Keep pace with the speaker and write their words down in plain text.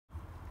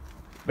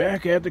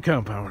Back at the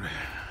compound.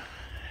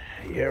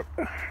 Yep.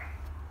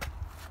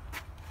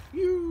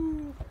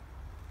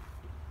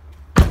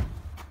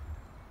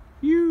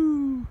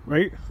 You.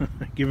 Right?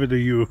 Give it a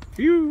you.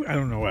 You. I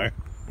don't know why.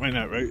 Why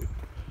not, right?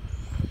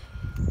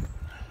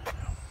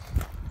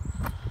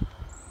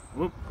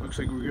 Whoop. Looks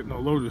like we're getting a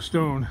load of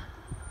stone.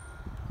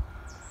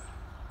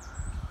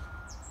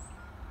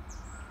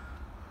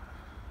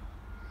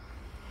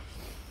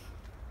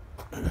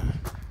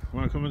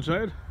 Want to come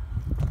inside?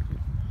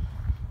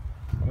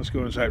 Let's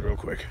go inside real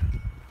quick.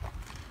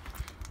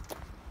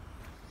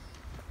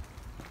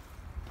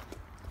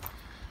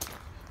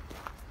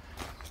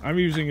 I'm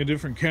using a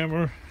different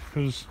camera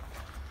because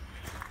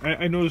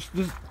I noticed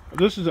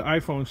this is an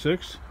iPhone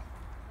 6,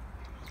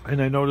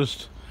 and I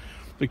noticed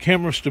the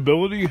camera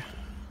stability,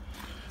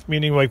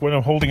 meaning like when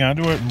I'm holding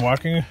onto it and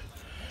walking,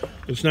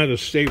 it's not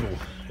as stable.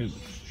 It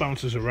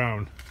bounces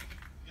around.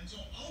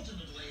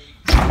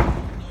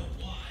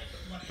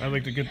 I'd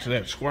like to get to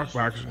that squawk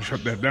box and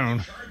shut that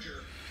down.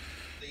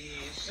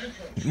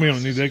 We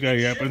don't need that guy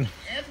yapping.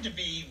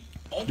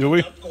 Do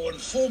we? Going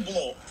full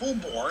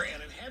bore,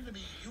 and it had to be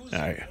using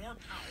All right. more power.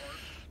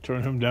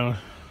 Turn him down.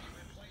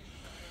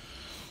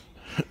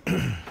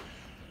 I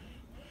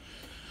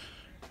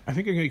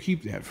think I'm going to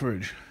keep that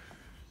fridge.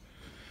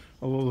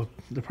 Although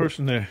the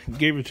person that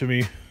gave it to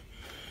me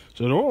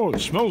said, oh, it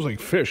smells like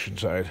fish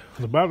inside.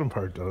 The bottom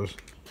part does.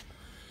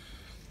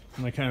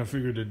 And I kind of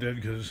figured it did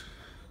because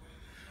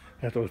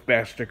I got those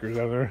bass stickers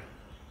on there.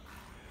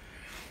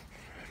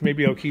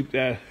 Maybe I'll keep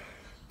that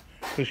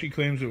because she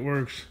claims it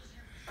works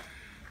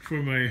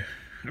for my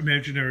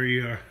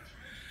imaginary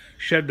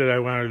shed that I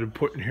wanted to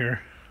put in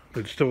here,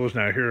 but still is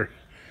not here.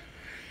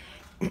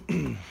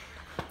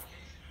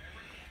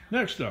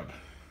 Next up.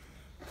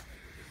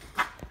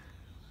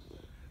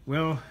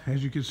 Well,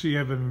 as you can see,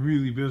 I've been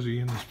really busy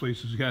and this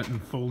place has gotten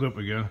filled up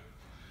again.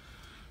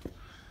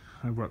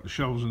 I brought the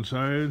shelves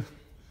inside.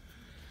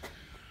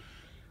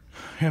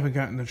 Haven't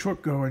gotten the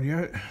truck going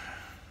yet.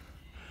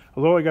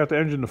 Although I got the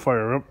engine to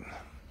fire up.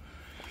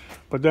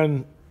 But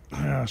then,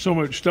 so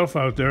much stuff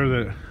out there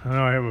that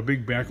now I have a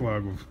big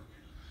backlog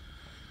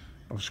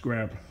of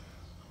scrap.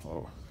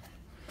 Oh.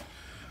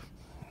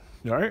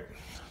 Alright,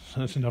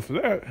 so that's enough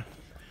of that.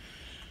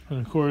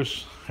 And of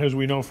course, as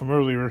we know from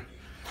earlier,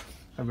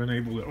 I've been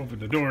able to open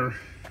the door.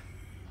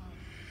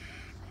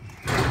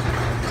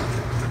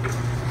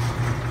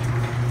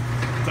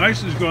 The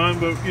ice is gone,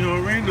 but you know,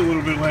 it rained a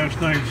little bit last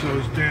night, so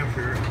it's damp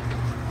here.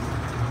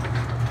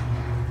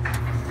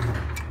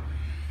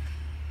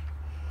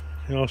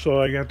 And also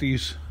I got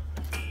these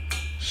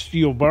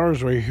steel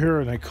bars right here,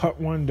 and I cut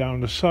one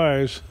down to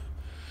size.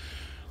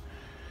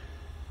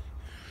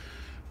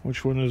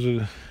 Which one is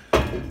it? I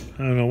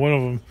don't know, one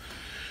of them.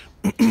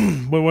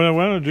 But what I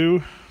want to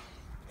do,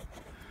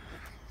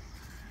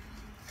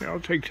 I'll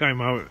take time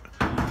out,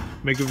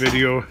 make a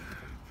video,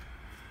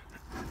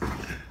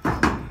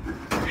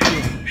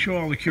 show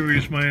all the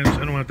curious minds.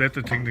 I don't want that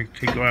thing to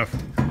take off.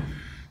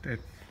 That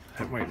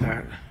might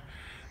not. I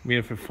mean,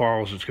 if it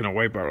falls, it's going to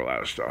wipe out a lot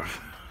of stuff.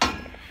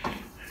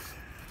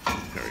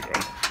 There we go.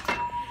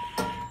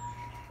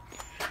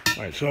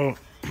 Alright, so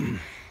I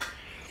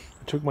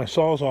took my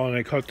Sawzall and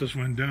I cut this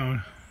one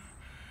down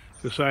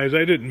the size.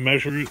 I didn't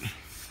measure it,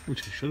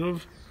 which I should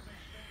have.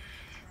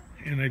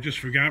 And I just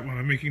forgot while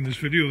I'm making this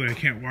video that I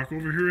can't walk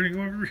over here any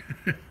longer.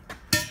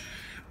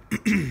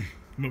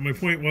 But my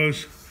point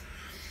was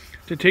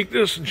to take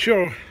this and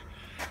show.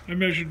 I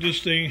measured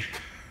this thing,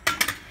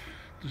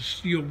 the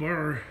steel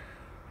bar,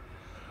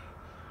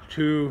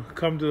 to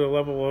come to the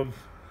level of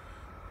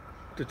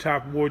the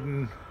top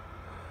wooden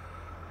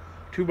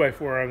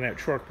 2x4 on that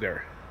truck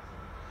there.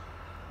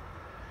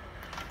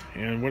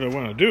 And what I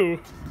want to do,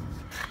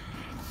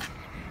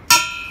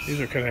 these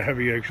are kind of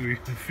heavy actually.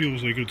 It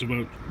feels like it's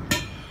about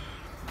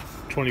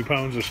 20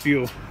 pounds of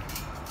steel.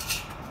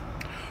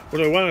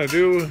 What I want to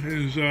do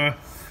is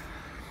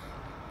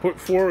put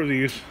 4 of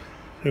these,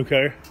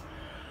 okay,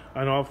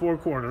 on all 4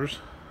 corners.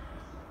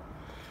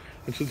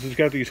 And since it's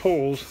got these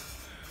holes,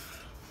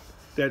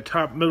 that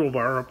top middle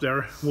bar up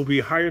there will be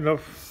high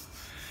enough.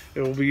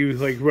 It will be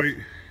like right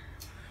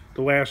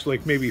the last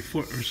like maybe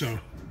foot or so.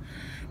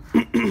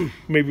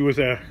 Maybe with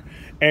a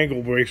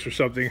angle brace or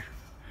something.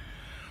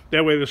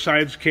 That way the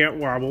sides can't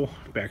wobble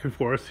back and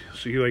forth.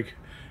 See, like,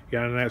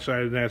 yeah, on that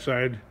side and that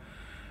side,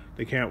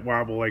 they can't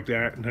wobble like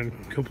that and then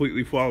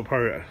completely fall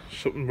apart.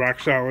 Something rock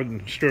solid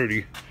and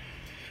sturdy.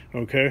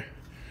 Okay?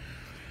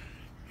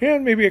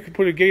 And maybe I could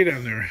put a gate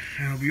on there.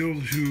 And I'll be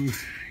able to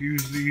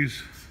use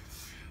these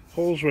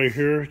holes right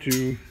here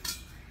to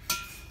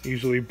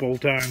easily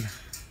bolt on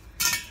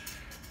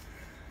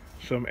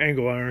some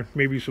angle iron,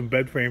 maybe some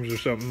bed frames or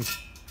something.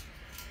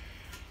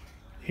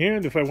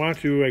 And if I want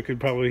to, I could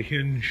probably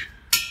hinge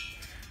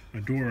a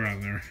door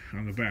on there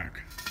on the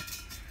back.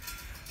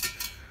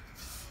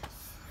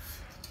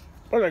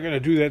 But I'm going to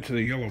do that to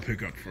the yellow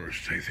pickup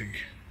first, I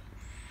think.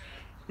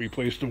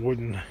 Replace the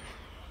wooden.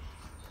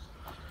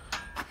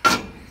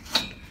 I'll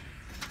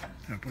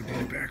put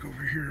these back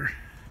over here.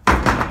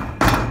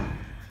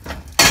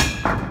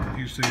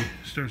 These things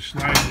start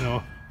sliding,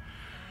 they'll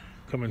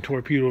come and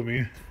torpedo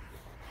me.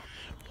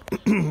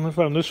 I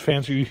found this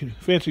fancy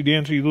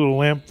dancy little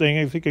lamp thing.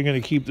 I think I'm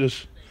going to keep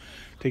this,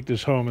 take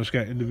this home. It's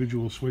got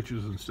individual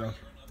switches and stuff.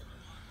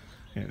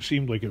 And it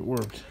seemed like it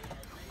worked.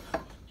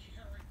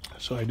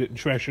 So I didn't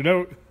trash it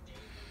out.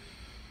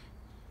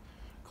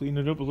 Cleaned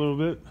it up a little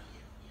bit.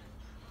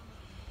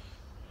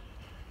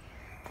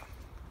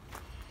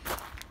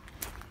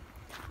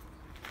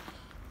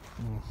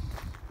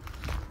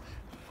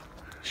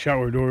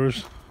 Shower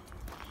doors.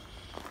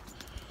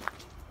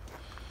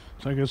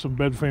 So I got some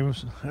bed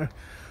frames.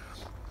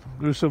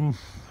 There's some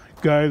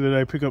guy that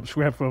I pick up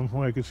scrap from.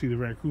 Well, I could see the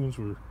raccoons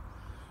were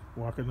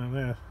walking on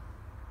that.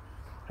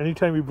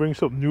 Anytime you bring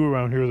something new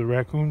around here, the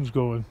raccoons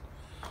go and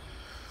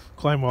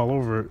climb all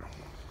over it.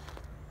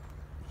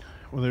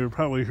 Well, they were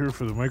probably here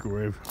for the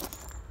microwave.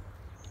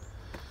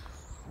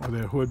 Or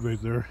that hood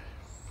right there.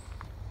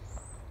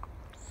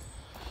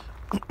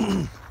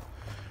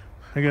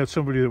 I got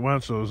somebody that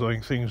wants those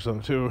like things though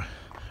too.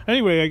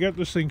 Anyway, I got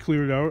this thing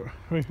cleared out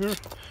right here.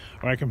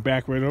 Or I can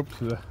back right up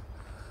to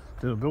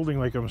the building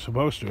like I'm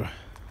supposed to.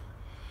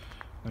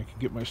 I can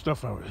get my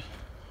stuff out.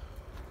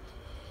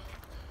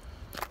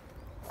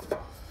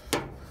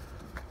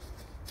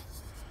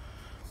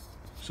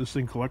 Is this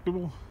thing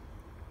collectible?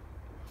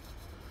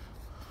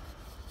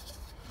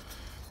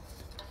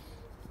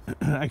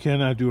 I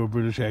cannot do a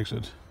British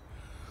accent.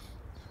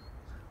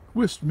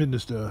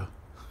 Westminster.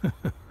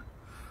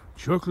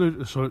 Chocolate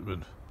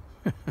assortment.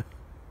 I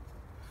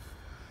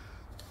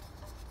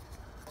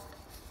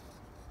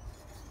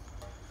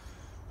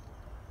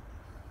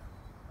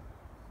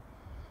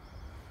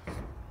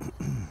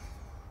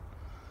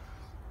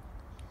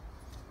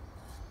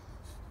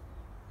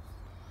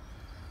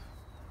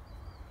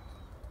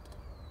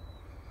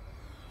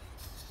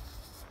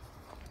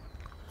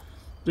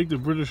think the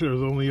British are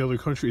the only other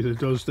country that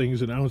does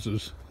things in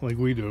ounces like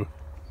we do.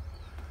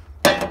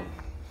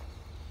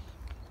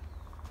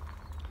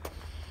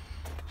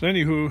 So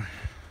anywho,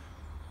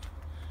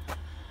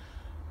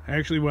 I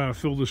actually want to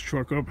fill this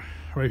truck up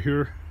right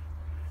here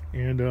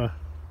and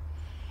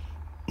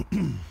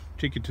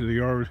take it to the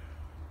yard.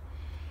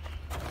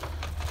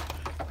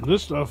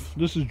 This stuff,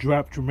 this has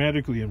dropped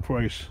dramatically in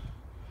price.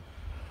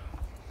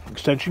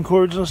 Extension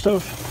cords and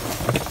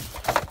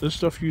stuff. This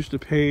stuff used to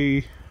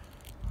pay...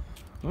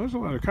 Well, there's a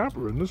lot of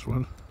copper in this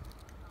one.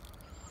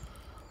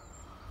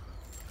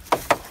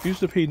 Used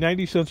to pay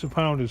 90 cents a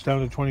pound. It's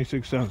down to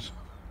 26 cents.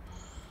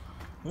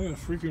 Look at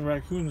the freaking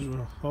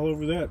raccoons all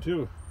over that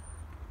too.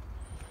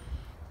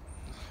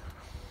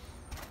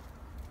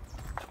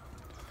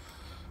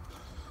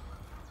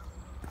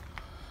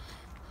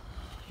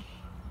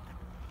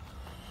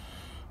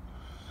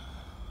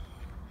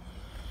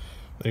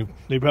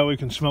 They probably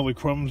can smell the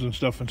crumbs and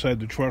stuff inside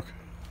the truck.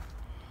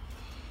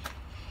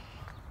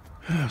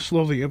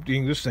 Slowly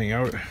emptying this thing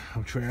out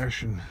of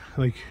trash and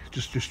like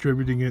just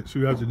distributing it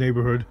throughout the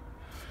neighborhood,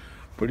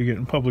 putting it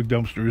in public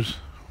dumpsters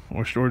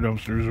or store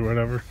dumpsters or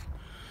whatever,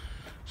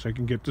 so I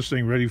can get this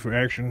thing ready for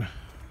action.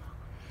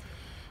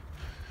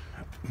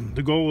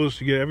 The goal is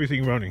to get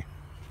everything running.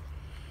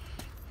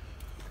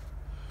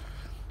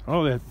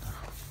 Oh,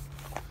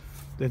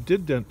 that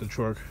did dent the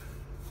truck.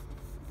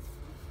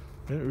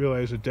 I didn't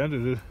realize it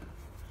dented it.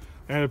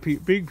 I had a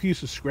big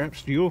piece of scrap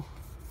steel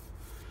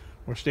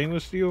or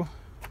stainless steel.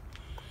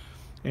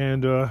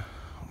 And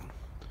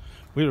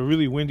we had a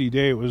really windy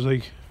day. It was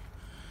like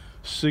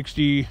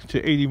 60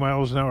 to 80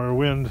 miles an hour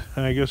wind,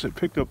 and I guess it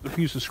picked up the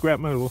piece of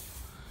scrap metal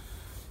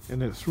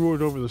and it threw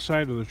it over the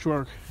side of the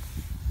truck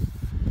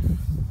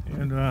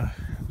and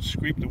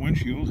scraped the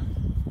windshield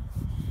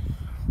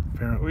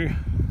apparently,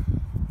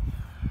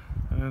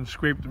 and then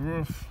scraped the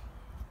roof,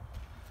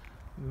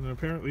 and then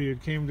apparently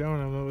it came down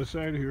on the other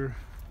side here.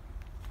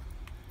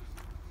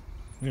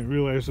 I didn't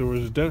realize there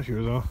was a dent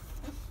here though.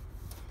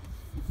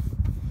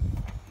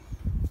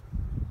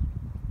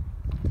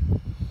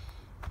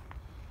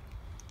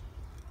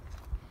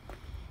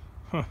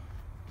 Huh.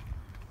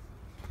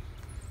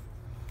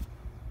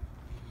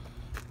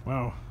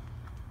 Wow.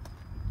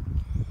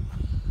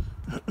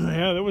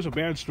 Yeah, that was a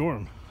bad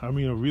storm. I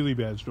mean, a really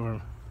bad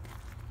storm.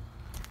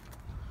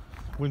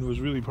 Wind was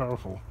really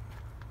powerful.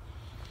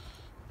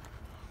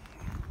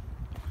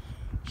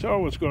 So,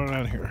 what's going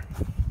on here?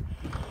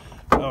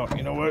 Oh,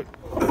 you know what?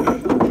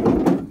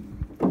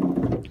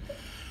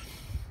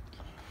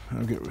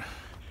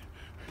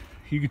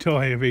 You can tell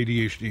I have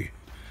ADHD.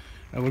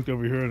 I looked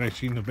over here and I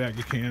seen the bag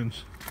of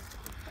cans.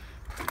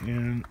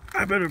 And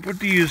I better put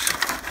these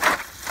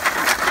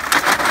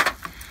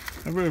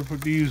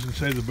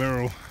inside the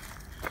barrel.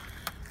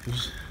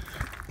 'Cause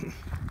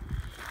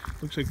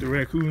looks like the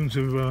raccoons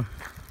have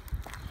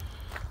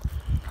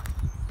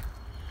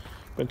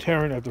been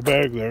tearing at the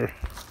bag there.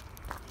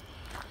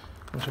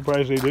 I'm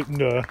surprised they didn't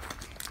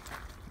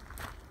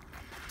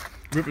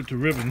rip it to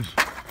ribbons.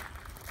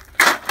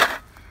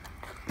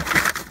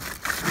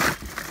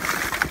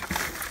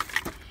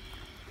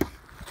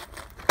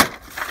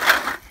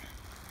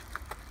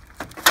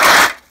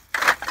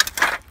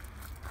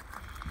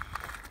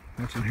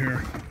 What's in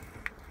here?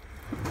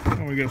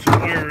 Oh, we got some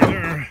wire in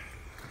there.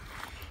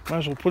 Might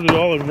as well put it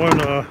all in one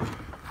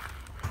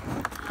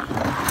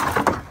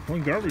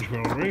garbage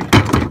barrel, right?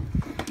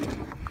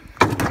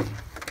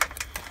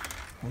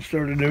 We'll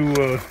start a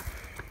new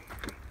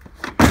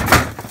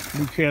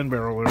can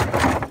barrel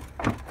there.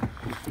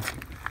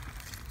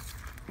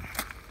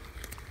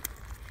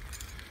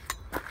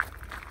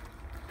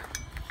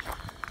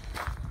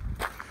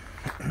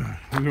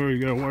 We already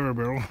got a water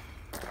barrel.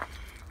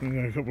 We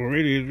got a couple of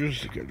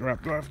radiators that get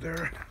dropped off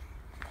there.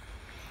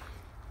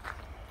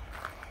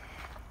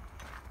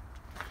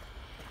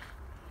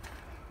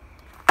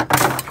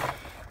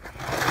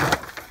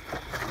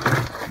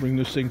 Bring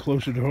this thing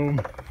closer to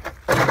home.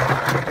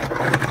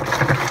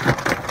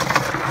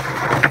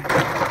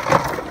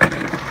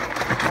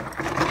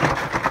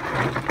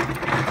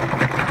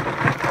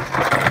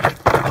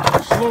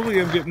 Slowly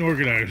I'm getting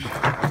organized.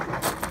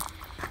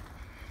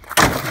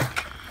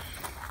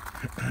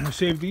 I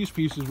saved these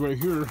pieces right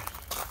here.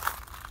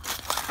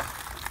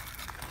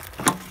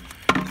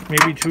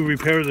 Maybe to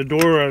repair the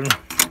door on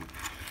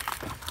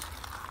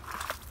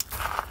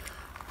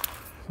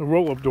the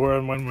roll-up door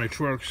on one of my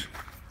trucks.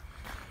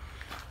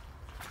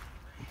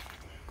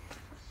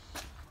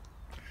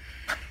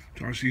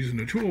 Toss these in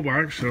the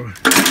toolbox so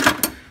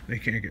they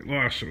can't get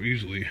lost so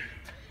easily.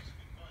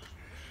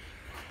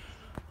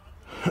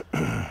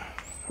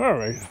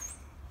 Alright.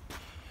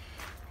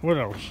 What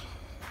else?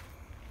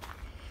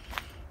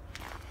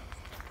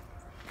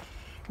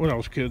 What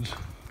else, kids?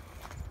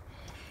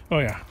 Oh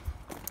yeah.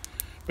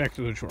 Back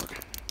to the truck.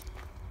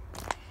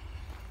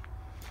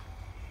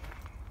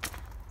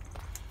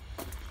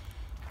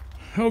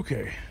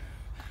 Okay.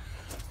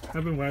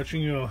 I've been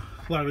watching a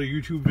lot of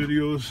YouTube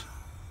videos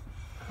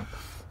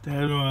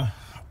that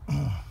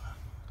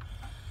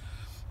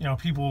you know,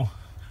 people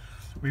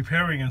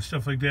repairing and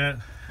stuff like that.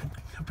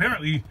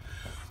 Apparently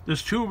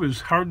this tube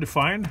is hard to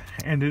find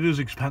and it is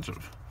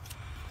expensive,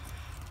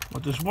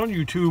 but this one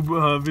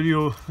YouTube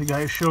video the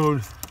guy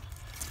showed,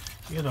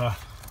 he had a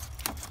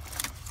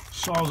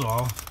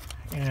Sawzall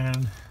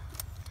and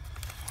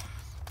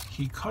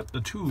he cut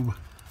the tube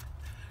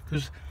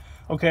because,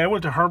 okay, I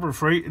went to Harbor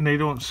Freight and they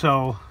don't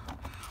sell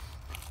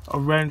a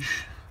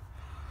wrench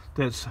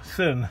that's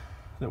thin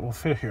that will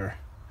fit here.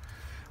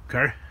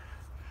 Okay,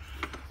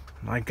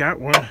 I got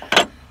one.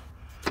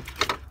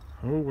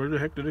 Oh, where the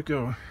heck did it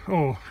go?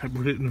 Oh, I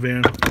put it in the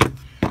van.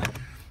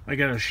 I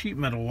got a sheet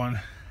metal one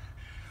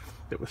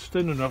that was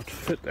thin enough to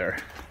fit there.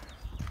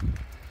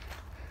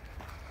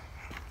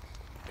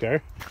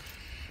 Okay,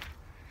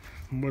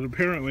 but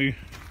apparently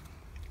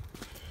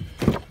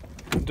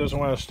it doesn't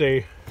want to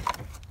stay.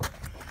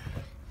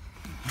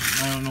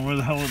 I don't know where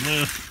the hell it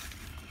is.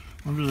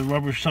 Under the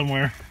rubber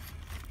somewhere.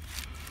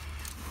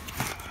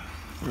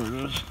 There it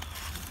is.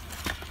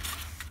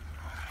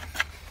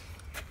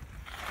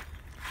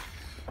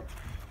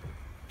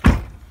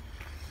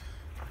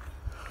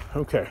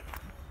 Okay.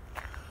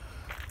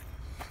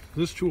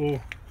 This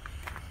tool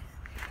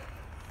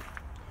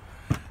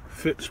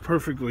fits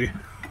perfectly,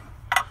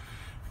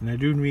 and I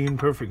do mean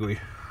perfectly,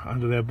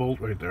 onto that bolt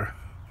right there.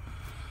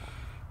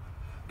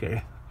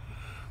 Okay.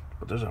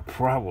 But there's a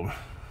problem.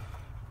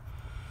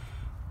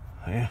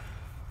 Okay.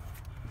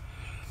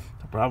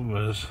 The problem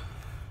is,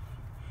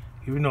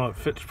 even though it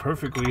fits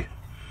perfectly, it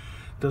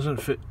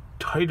doesn't fit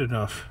tight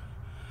enough,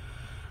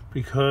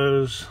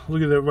 because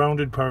look at that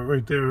rounded part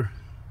right there.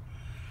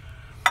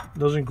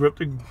 Doesn't grip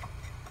the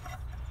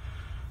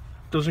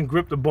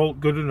bolt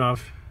good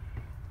enough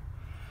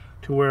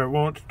to where it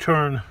won't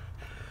turn.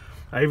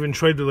 I even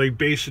tried to like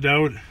base it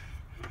out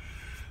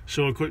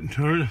so it couldn't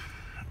turn.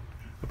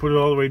 I put it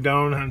all the way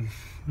down on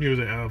near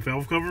the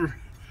valve cover.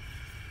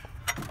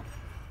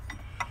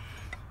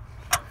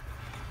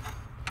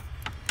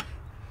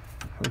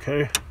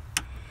 Okay,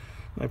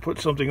 I put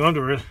something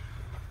under it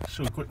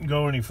so it couldn't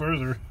go any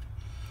further,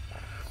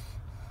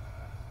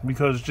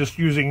 because just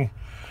using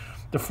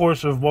the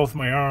force of both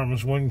my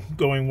arms, one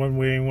going one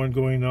way and one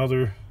going the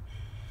other,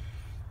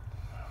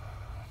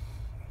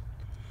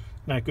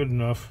 not good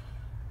enough.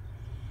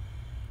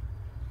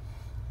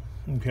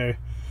 Okay,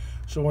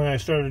 so when I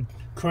started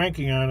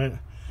cranking on it,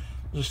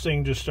 this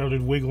thing just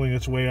started wiggling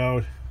its way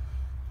out.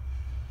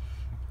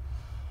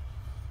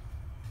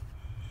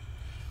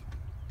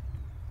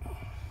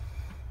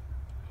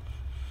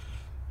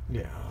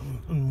 Yeah,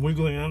 I'm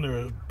wiggling under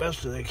as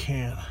best as I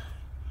can.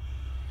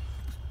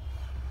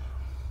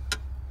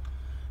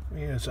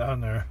 Yeah, it's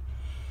on there.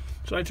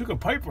 So I took a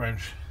pipe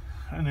wrench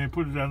and I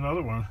put it on the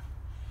other one.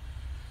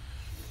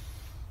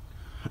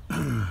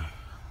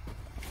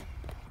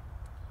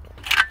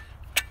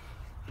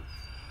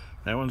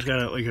 That one's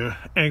got like an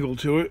angle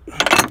to it.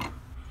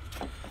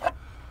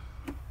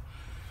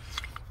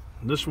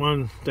 This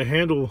one, the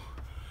handle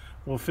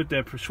will fit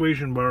that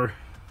persuasion bar.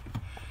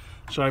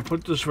 So I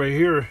put this right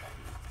here.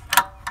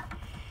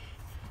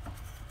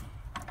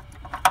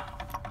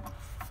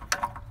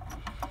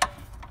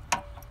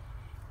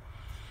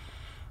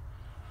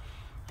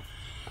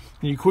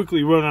 And you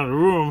quickly run out of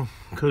room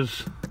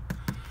because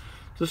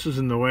this is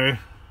in the way,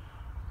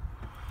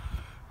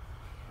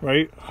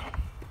 right?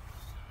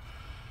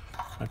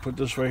 I put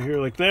this right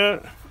here like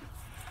that.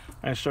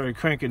 I started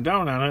cranking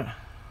down on it.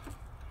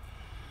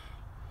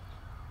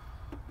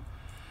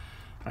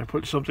 I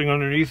put something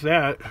underneath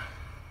that,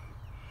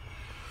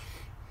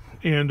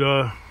 and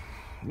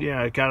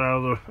yeah, it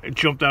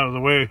jumped out of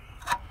the way.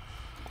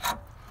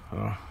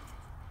 I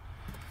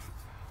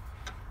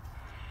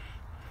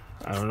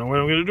don't know what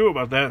I'm going to do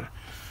about that,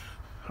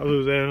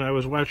 other than I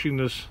was watching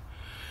this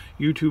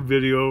YouTube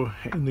video,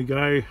 and the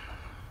guy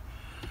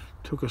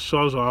took a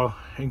Sawzall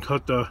and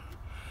cut the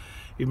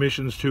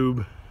emissions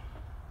tube,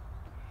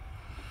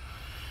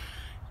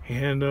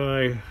 and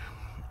I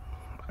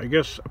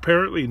guess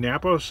apparently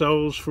Napa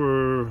sells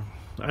for,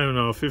 I don't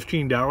know,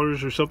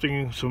 $15 or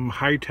something, some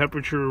high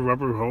temperature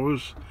rubber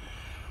hose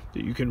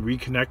that you can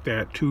reconnect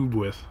that tube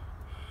with.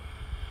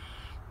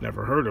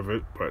 Never heard of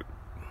it, but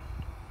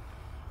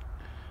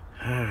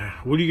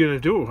what are you gonna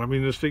do? I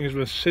mean, this thing has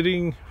been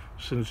sitting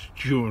since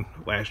June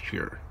last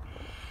year.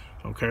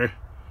 Okay,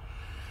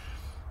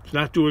 it's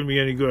not doing me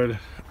any good.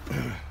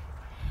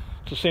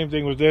 It's the same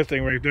thing with that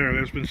thing right there.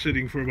 That's been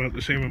sitting for about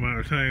the same amount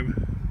of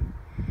time,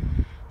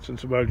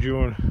 since about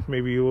June,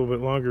 maybe a little bit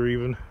longer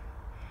even.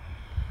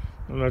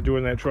 I'm not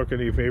doing that truck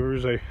any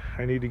favors.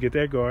 I need to get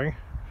that going,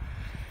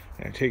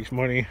 and it takes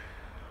money.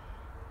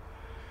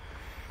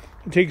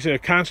 It takes a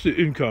constant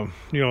income,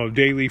 you know,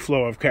 daily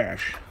flow of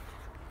cash.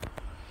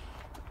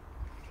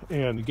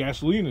 And the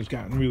gasoline has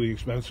gotten really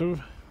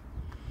expensive,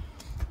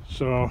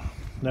 so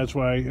that's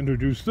why I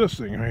introduced this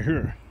thing right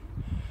here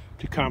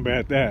to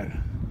combat that.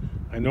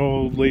 I know an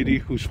old lady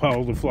who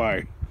swallowed a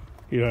fly,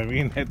 you know what I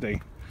mean, that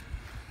thing.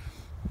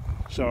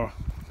 So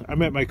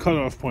I'm at my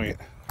cutoff point.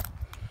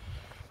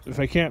 If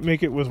I can't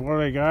make it with what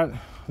I got,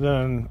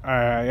 then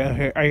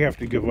I have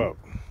to give up.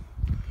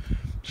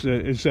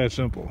 It's that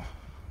simple.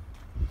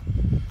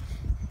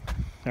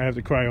 I have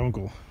to cry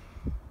uncle.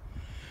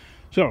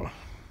 So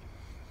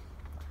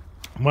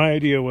my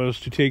idea was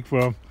to take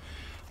from,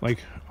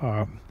 like,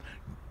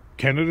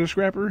 Canada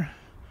Scrapper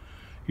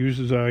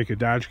uses like a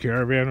Dodge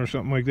Caravan or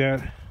something like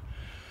that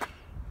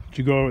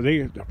to go. They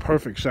get the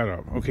perfect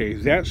setup. Okay,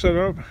 that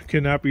setup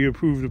cannot be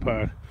improved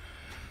upon.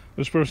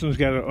 This person's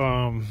got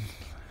a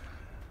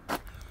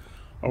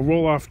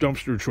roll-off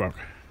dumpster truck.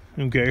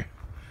 Okay,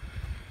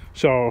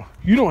 so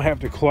you don't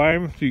have to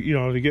climb to, you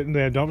know, to get in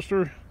that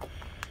dumpster.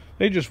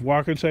 They just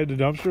walk inside the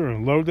dumpster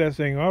and load that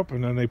thing up,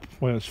 and then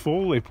when it's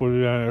full, they pull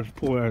it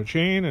on a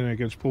chain, and it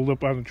gets pulled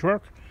up on the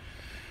truck,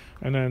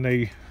 and then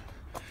they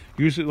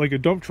use it like a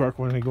dump truck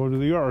when they go to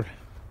the yard.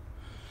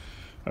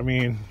 I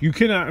mean, you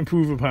cannot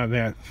improve upon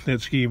that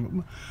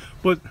scheme.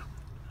 But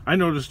I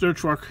noticed their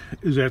truck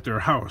is at their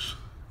house.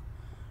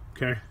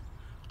 Okay,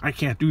 I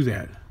can't do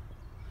that,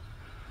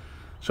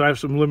 so I have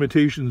some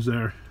limitations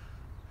there,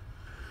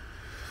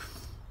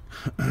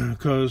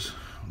 because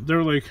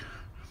they're like,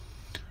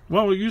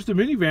 well, use the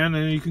minivan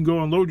and you can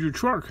go unload your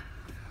truck.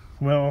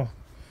 Well,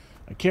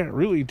 I can't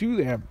really do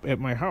that at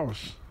my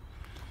house.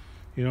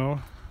 You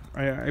know,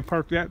 I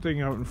parked that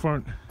thing out in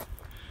front.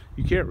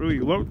 You can't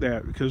really load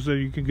that, because then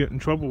you can get in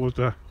trouble with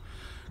the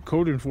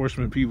code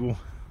enforcement people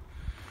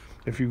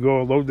if you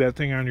go load that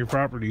thing on your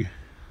property,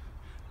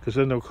 because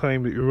then they'll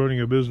claim that you're running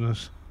a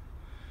business.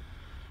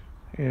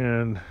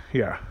 And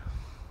yeah,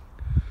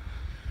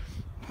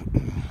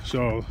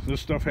 so this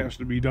stuff has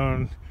to be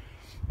done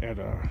at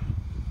a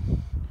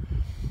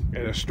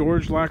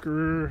storage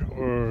locker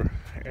or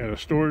at a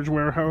storage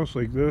warehouse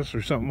like this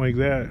or something like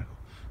that,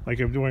 like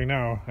I'm doing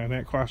now, and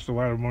that costs a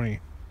lot of money.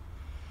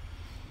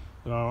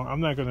 So I'm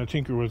not going to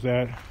tinker with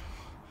that.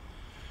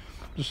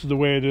 This is the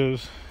way it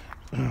is.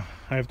 I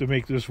have to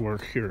make this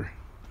work here.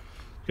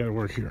 Got to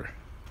work here.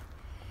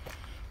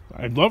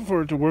 I'd love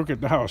for it to work at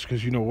the house,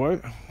 because you know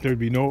what? There'd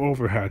be no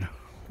overhead.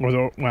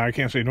 Well, I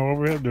can't say no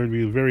overhead. There'd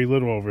be very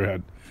little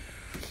overhead,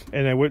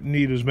 and I wouldn't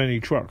need as many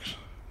trucks.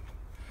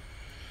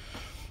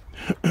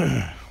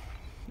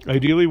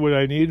 Ideally, what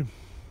I need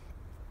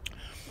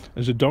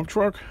is a dump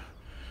truck.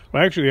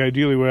 Well, actually,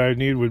 ideally, what I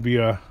need would be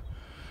a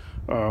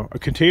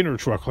container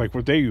truck, like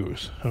what they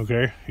use.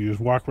 Okay, you just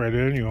walk right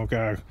in. You don't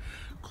gotta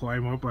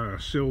climb up on a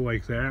sill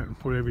like that and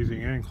put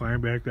everything in,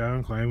 climb back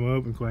down, climb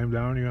up and climb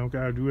down. You don't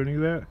gotta do any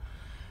of that.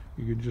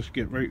 You can just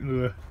get right into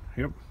the,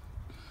 yep.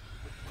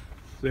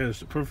 That is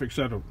the perfect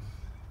setup.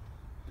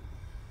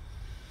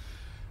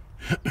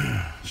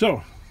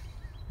 So,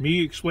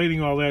 me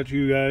explaining all that to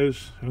you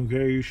guys,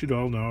 okay, you should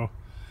all know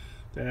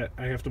that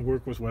I have to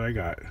work with what I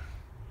got.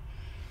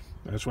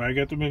 That's why I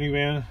got the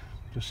minivan,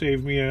 to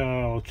save me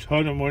a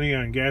ton of money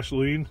on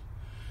gasoline.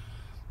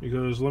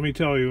 Because let me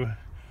tell you,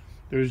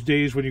 there's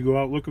days when you go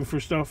out looking for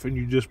stuff and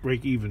you just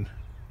break even.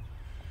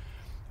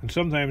 And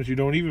sometimes you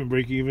don't even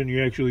break even,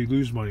 you actually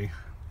lose money.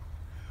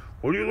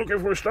 What are you looking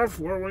for stuff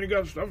for when you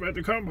got stuff at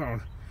the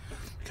compound?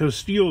 Because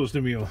steel is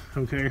the meal,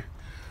 okay?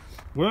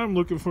 What I'm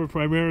looking for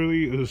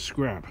primarily is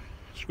scrap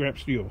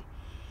steel.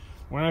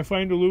 When I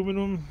find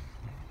aluminum,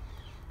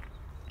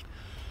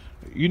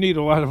 you need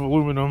a lot of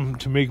aluminum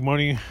to make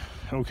money,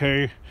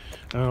 okay?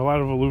 And a lot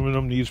of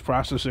aluminum needs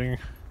processing,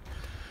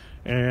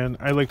 and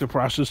I like to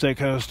process that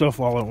kind of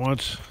stuff all at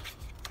once.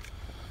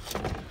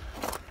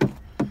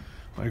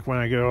 Like when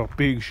I get a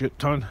big shit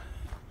ton,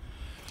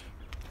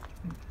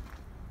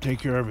 take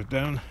care of it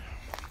then,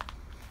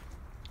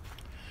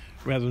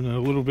 rather than a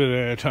little bit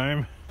at a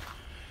time,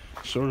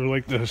 sort of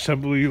like the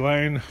assembly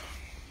line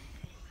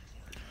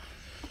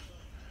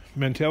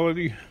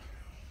mentality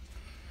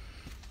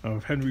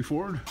of Henry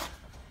Ford,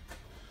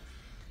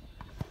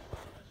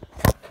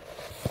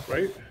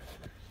 right?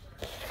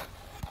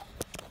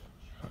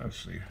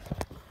 Let's see,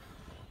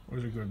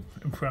 where's a good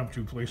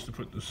impromptu place to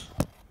put this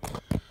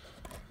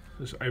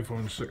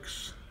iPhone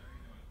 6.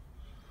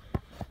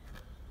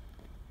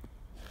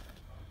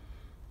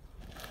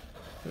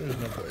 There's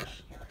no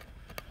place.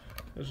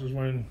 This is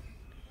when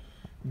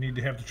you need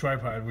to have the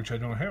tripod, which I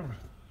don't have.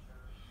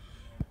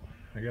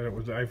 I got it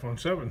with the iPhone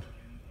 7.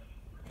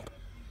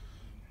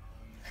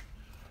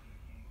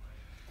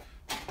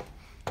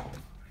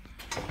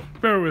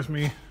 Bear with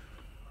me.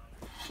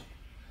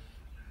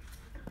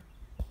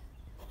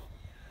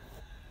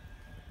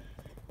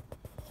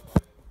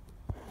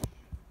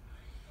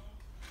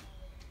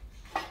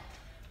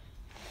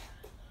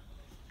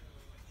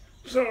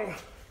 So,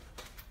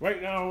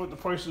 right now the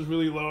price is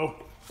really low.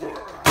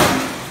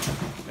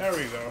 There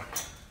we go.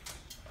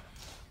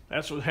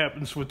 That's what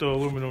happens with the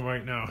aluminum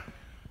right now.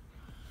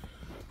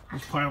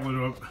 Just pile it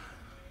up.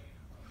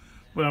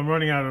 But I'm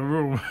running out of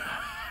room.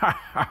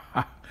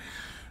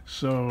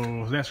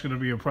 So that's going to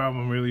be a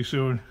problem really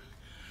soon.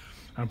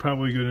 I'm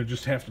probably going to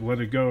just have to let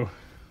it go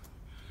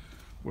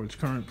for its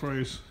current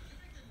price.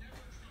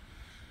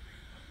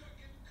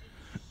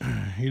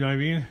 You know what I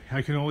mean?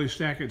 I can only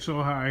stack it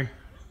so high.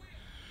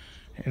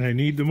 And I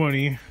need the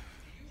money,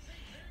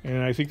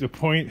 and I think the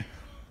point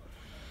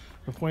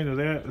of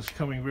that is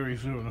coming very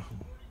soon.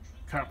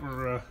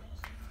 Copper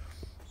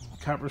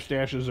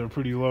stashes are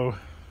pretty low.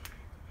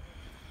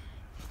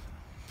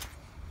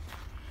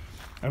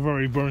 I've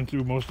already burned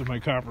through most of my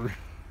copper.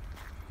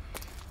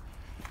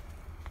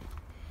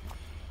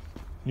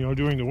 You know,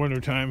 during the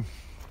winter time,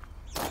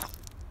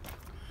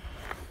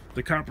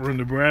 the copper and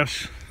the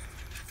brass,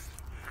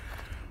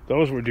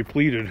 those were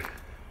depleted.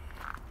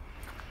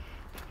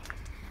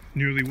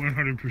 Nearly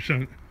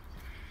 100%.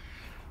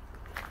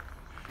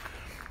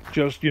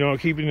 Just, you know,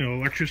 keeping the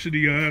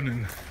electricity on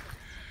and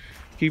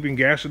keeping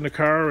gas in the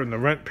car and the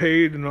rent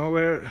paid and all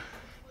that.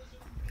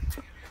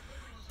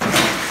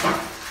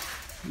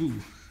 Ooh,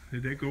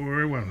 did that go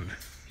where I wanted?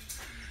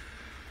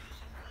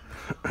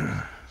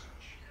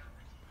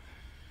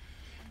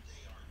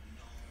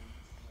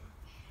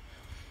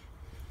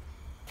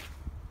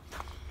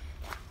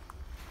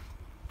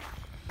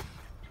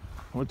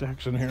 What the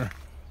heck's in here?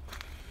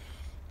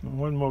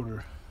 One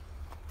motor.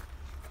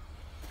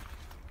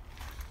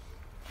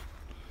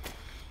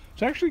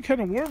 It's actually kind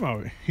of warm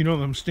out. You know,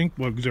 them stink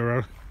bugs are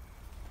out.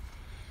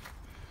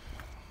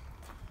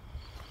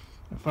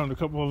 I found a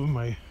couple of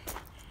them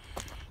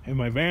in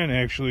my van,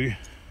 actually.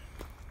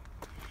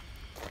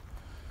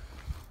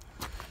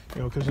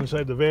 You know, because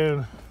inside the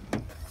van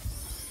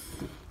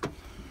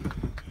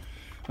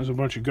there's a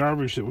bunch of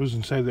garbage that was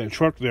inside that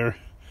truck there.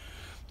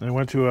 And I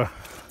went to a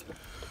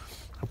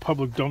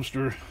public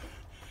dumpster,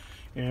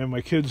 and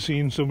my kids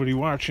seen somebody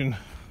watching,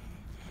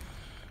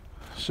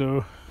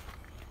 so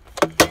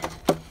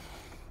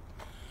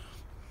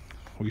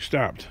we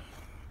stopped.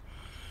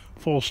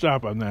 Full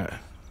stop on that.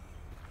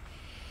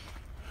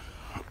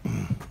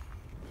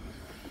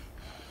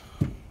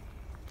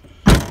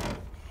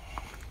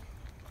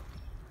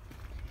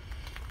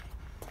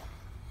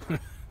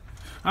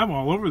 I'm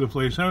all over the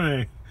place,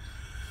 haven't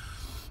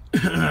I?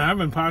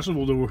 I'm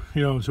impossible to,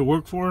 you know, to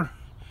work for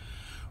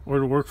or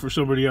to work for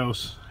somebody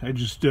else. I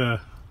just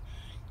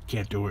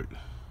can't do it.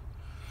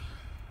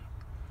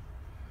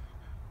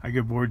 I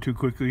get bored too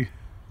quickly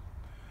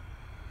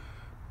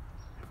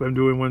if I'm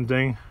doing one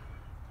thing.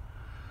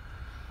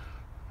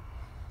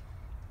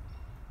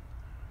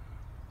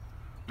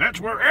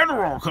 That's where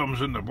Adderall comes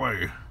into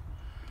play.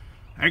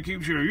 That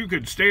keeps you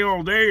could stay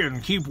all day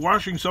and keep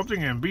washing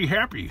something and be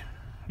happy.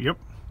 Yep.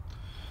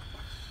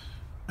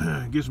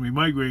 It gives me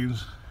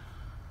migraines.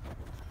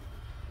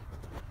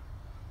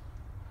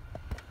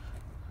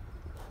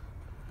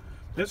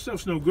 That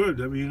stuff's no good.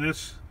 I mean,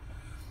 that's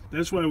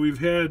why we've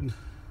had,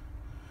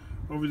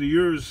 over the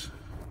years,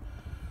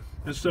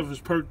 that stuff is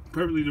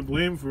partly to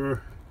blame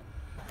for,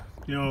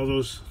 you know,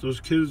 those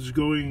kids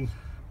going,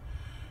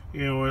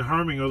 you know, and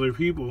harming other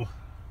people,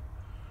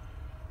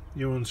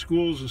 you know, in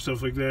schools and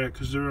stuff like that,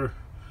 because they're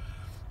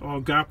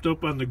all gopped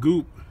up on the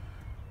goop.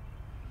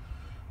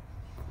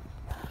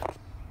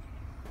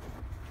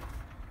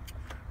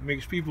 It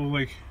makes people,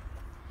 like,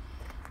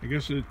 I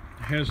guess it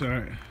has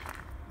a,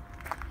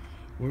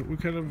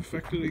 what kind of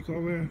effect do they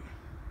call that?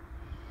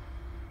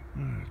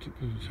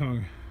 Tip of the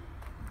tongue.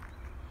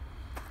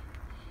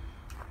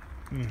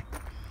 I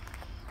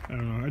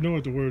don't know. I know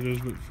what the word is,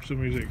 but for some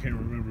reason I can't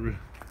remember it.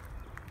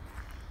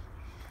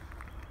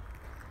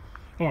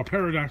 Oh, a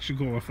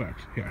paradoxical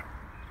effect. Yeah.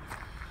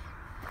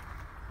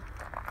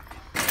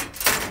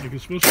 Like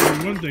it's supposed to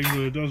be one thing, but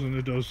it doesn't.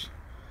 It does.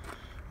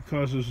 It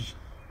causes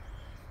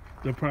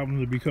the problem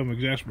to become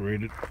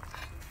exasperated.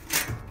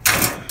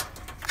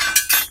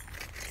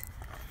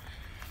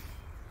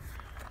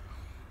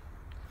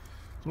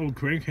 Old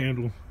crank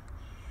handle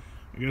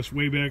I guess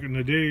way back in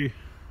the day,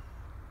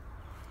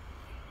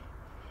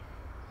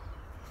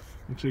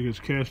 looks like it's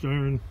cast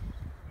iron.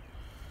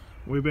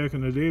 Way back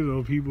in the day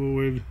though, people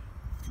would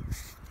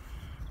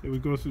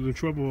go through the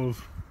trouble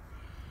of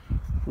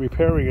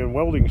repairing and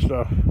welding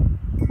stuff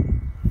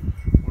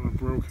when it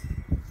broke,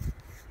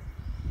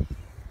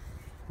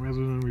 rather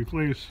than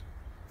replace.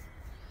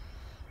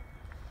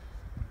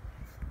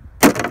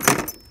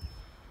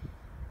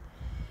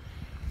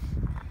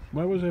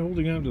 Why was I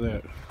holding on to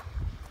that?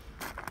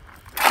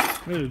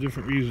 I had a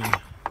different reason.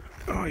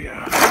 Oh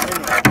yeah.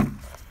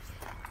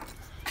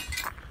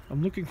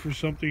 I'm looking for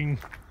something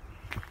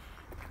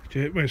to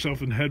hit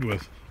myself in the head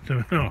with.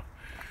 No.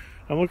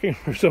 I'm looking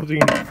for something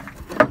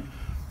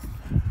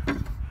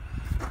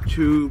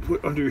to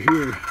put under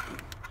here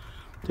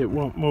that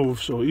won't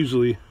move so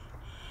easily,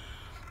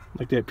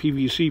 like that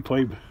PVC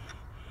pipe.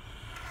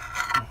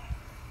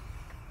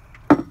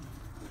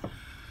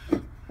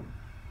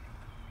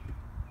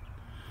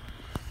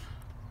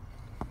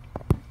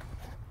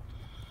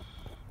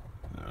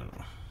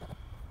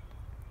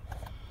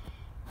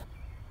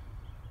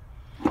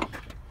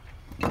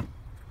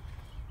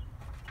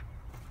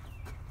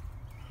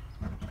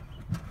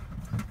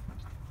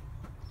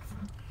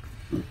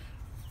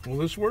 Will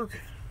this work?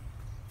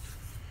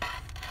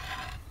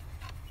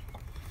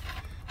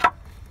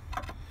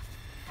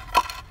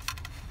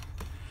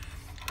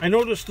 I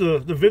noticed the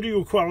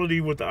video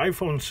quality with the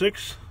iPhone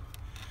 6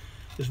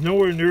 is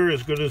nowhere near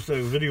as good as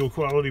the video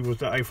quality with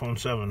the iPhone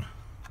 7.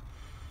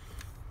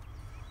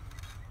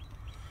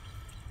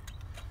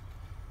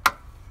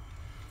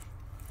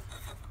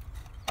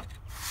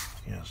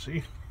 Yeah,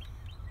 see?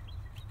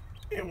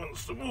 It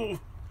wants to move.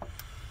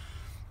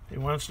 It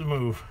wants to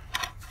move.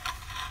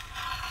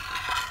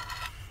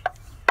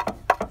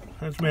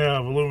 That's made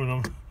out of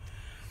aluminum.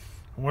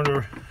 I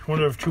wonder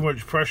if too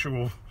much pressure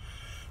will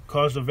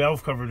cause the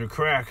valve cover to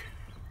crack.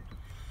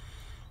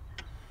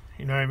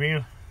 You know what I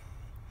mean?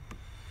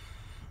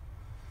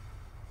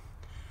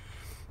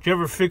 Do you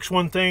ever fix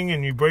one thing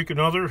and you break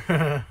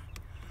another?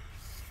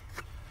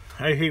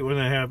 I hate when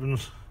that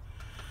happens.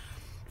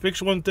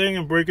 Fix one thing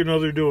and break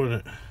another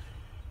doing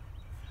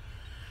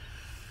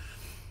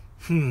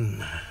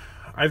it.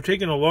 I've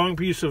taken a long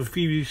piece of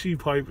PVC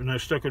pipe and I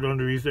stuck it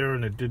underneath there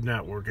and it did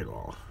not work at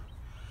all.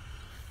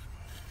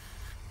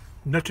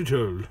 Not at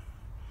all.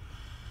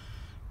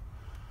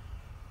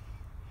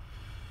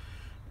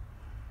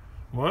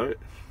 What?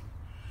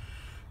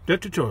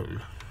 Not at all.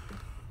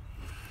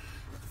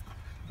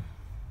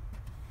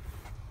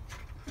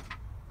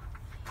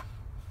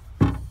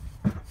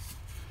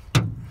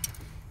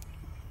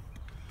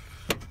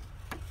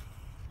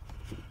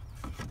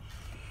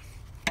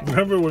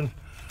 Remember when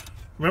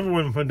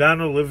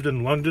Madonna lived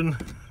in London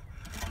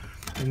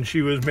and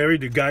she was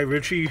married to Guy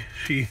Ritchie?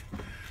 She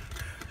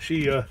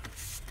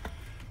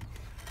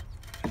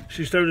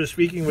started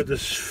speaking with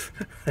this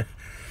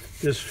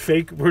this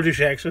fake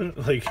British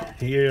accent, like,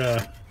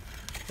 yeah,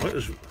 what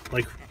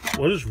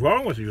is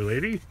wrong with you,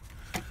 lady?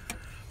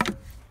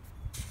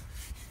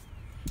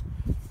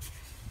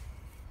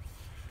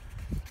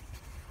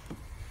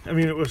 I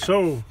mean, it was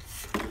so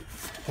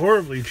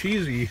horribly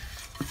cheesy.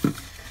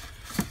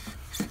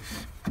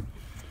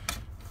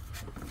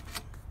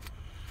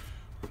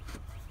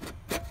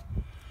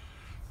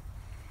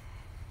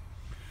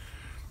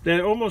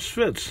 That almost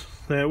fits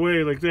that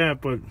way, like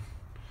that, but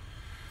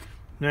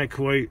not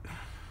quite.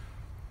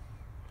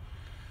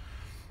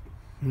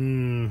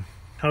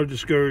 How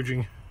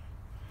discouraging.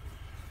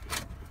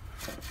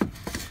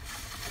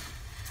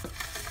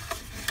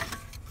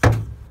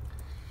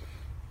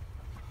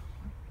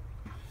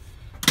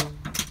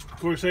 Of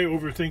course, I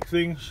overthink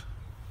things.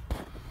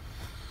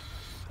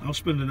 I'll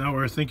spend an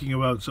hour thinking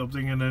about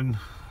something and then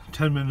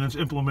 10 minutes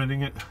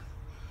implementing it.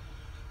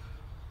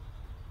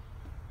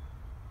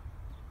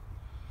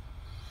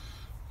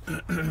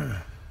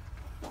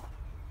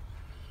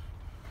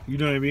 You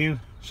know what I mean?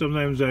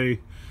 Sometimes I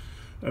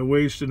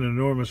waste an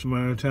enormous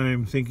amount of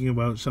time thinking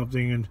about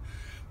something,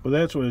 but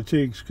that's what it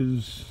takes,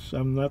 because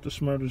I'm not the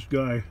smartest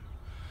guy.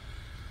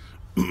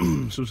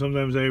 So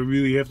sometimes I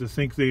really have to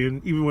think.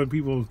 And even when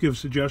people give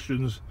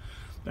suggestions,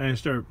 I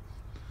start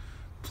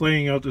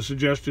playing out the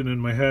suggestion in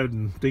my head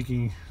and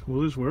thinking,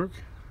 will this work?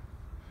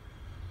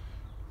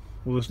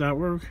 Will this not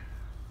work?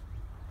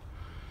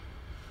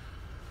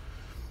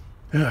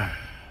 Oh.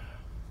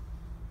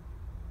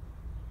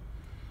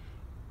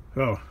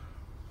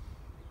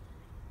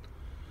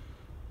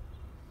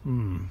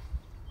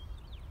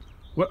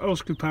 What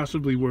else could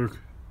possibly work?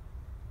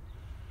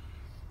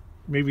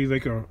 Maybe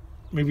like a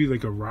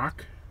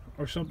rock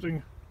or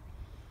something.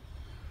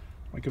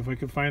 Like if I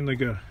could find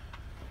like a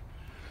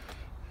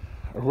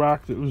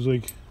rock that was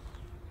like,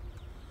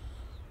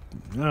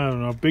 I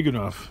don't know, big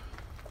enough.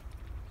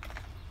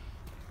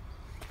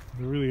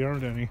 There really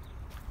aren't any.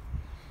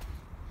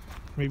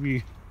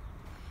 Maybe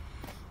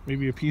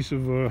a piece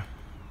of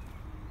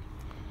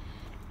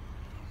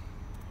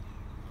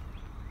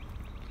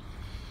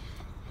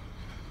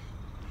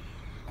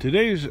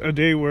today's a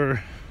day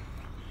where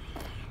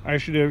I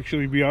should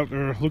actually be out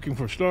there looking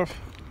for stuff.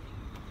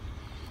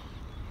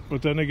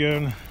 But then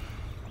again,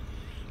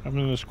 I'm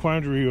in this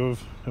quandary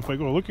of, if I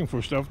go looking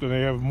for stuff, then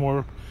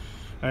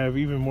I have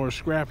even more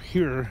scrap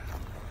here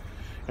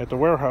at the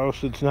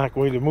warehouse. It's not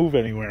going to move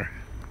anywhere.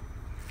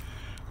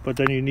 But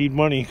then you need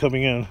money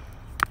coming in.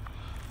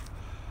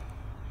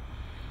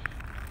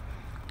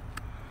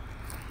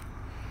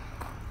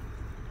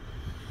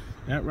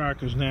 That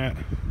rock is not,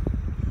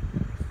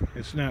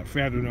 it's not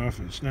fat enough.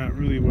 It's not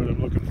really what I'm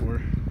looking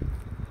for.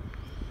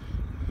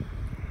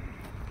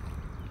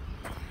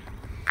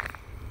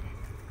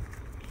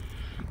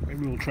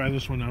 Maybe we'll try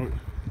this one out.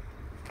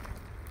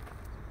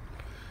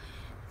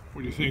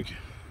 What do you think?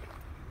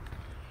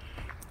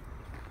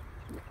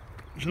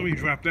 Somebody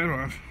drop that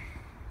off.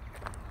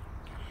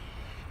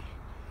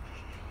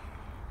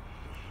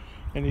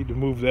 I need to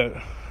move that.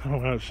 I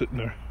don't want it sitting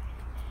there.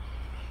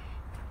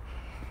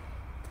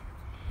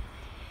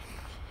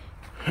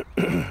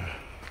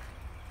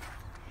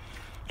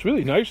 It's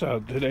really nice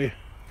out today.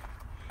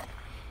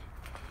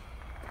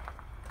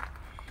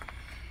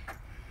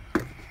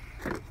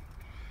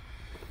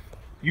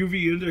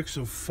 UV index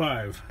of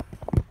 5.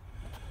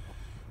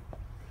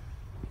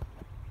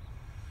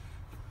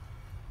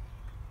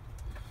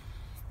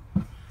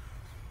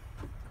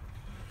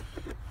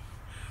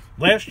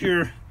 Last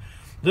year,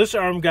 this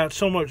arm got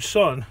so much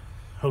sun,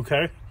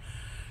 okay,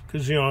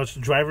 because, you know, it's the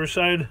driver's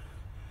side,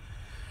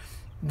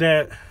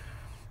 that,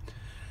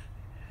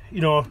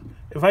 you know,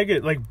 if I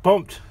get, like,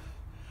 bumped,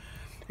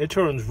 it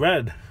turns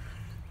red.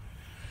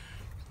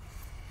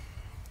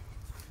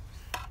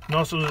 And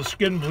also the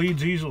skin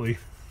bleeds easily,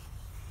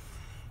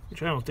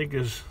 which I don't think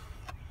is,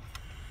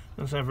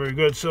 that's not very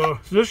good. So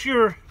this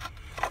year,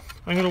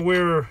 I'm going to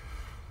wear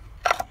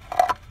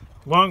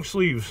long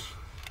sleeves,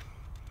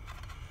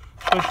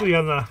 especially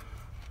on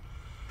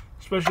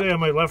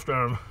my left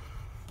arm.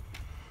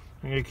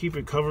 I'm going to keep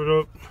it covered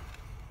up.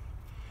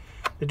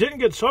 It didn't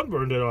get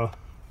sunburned at all.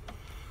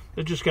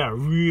 It just got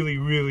really,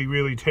 really,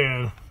 really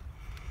tan.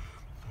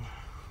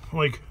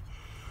 Like,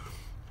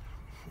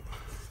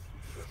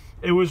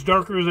 it was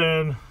darker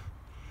than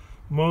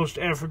most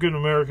African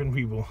American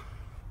people.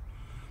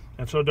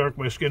 That's how dark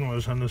my skin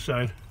was on this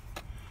side.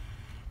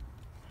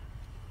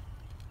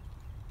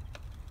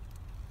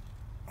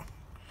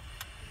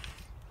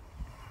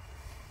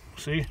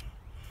 See?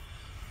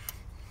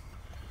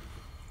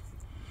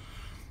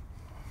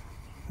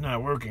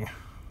 Not working.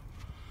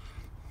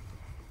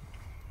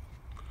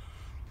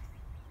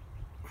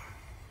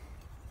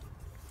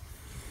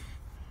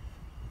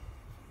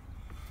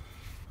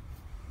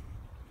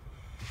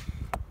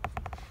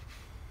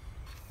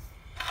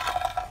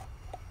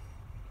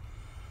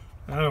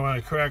 I don't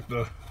want to crack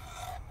the...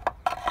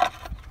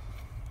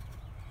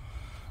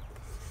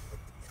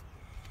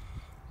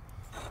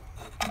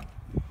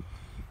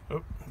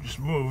 Oh, just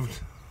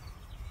moved.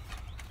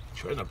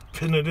 Try to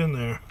pin it in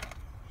there.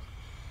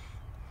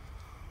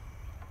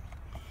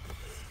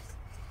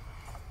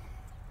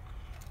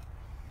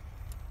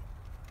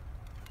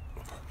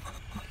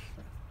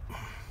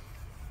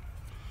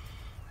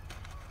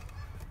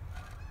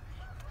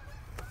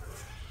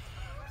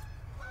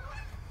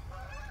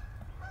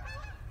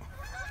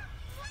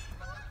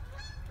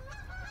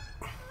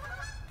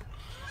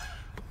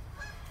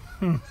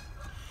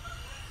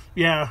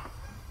 Yeah,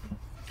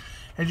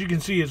 as you can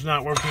see, it's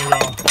not working at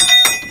all.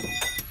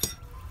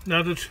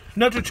 Not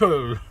at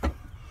all.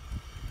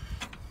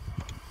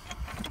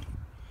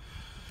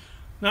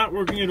 Not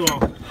working at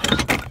all.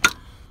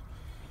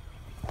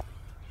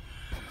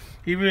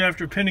 Even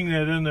after pinning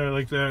that in there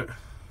like that.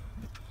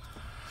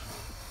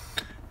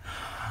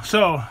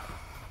 So,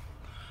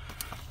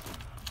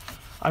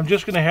 I'm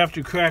just going to have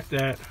to crack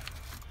that.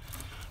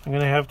 I'm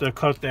going to have to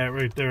cut that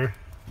right there.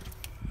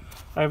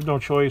 I have no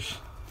choice.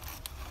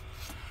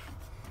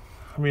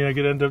 I mean, I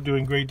could end up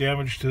doing great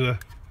damage to the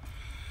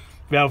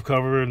valve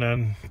cover and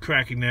then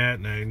cracking that,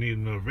 and I need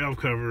another valve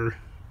cover.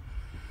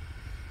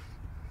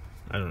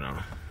 I don't know.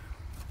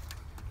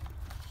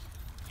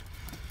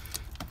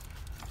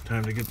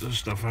 Time to get this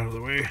stuff out of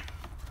the way.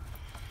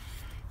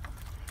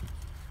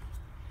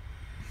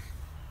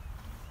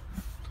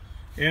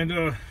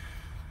 And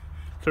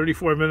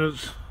 34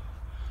 minutes.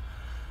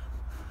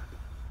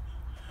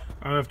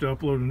 I'll have to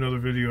upload another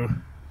video.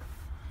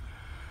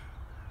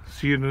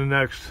 See you in the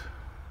next.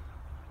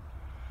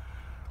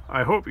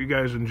 I hope you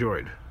guys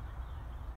enjoyed.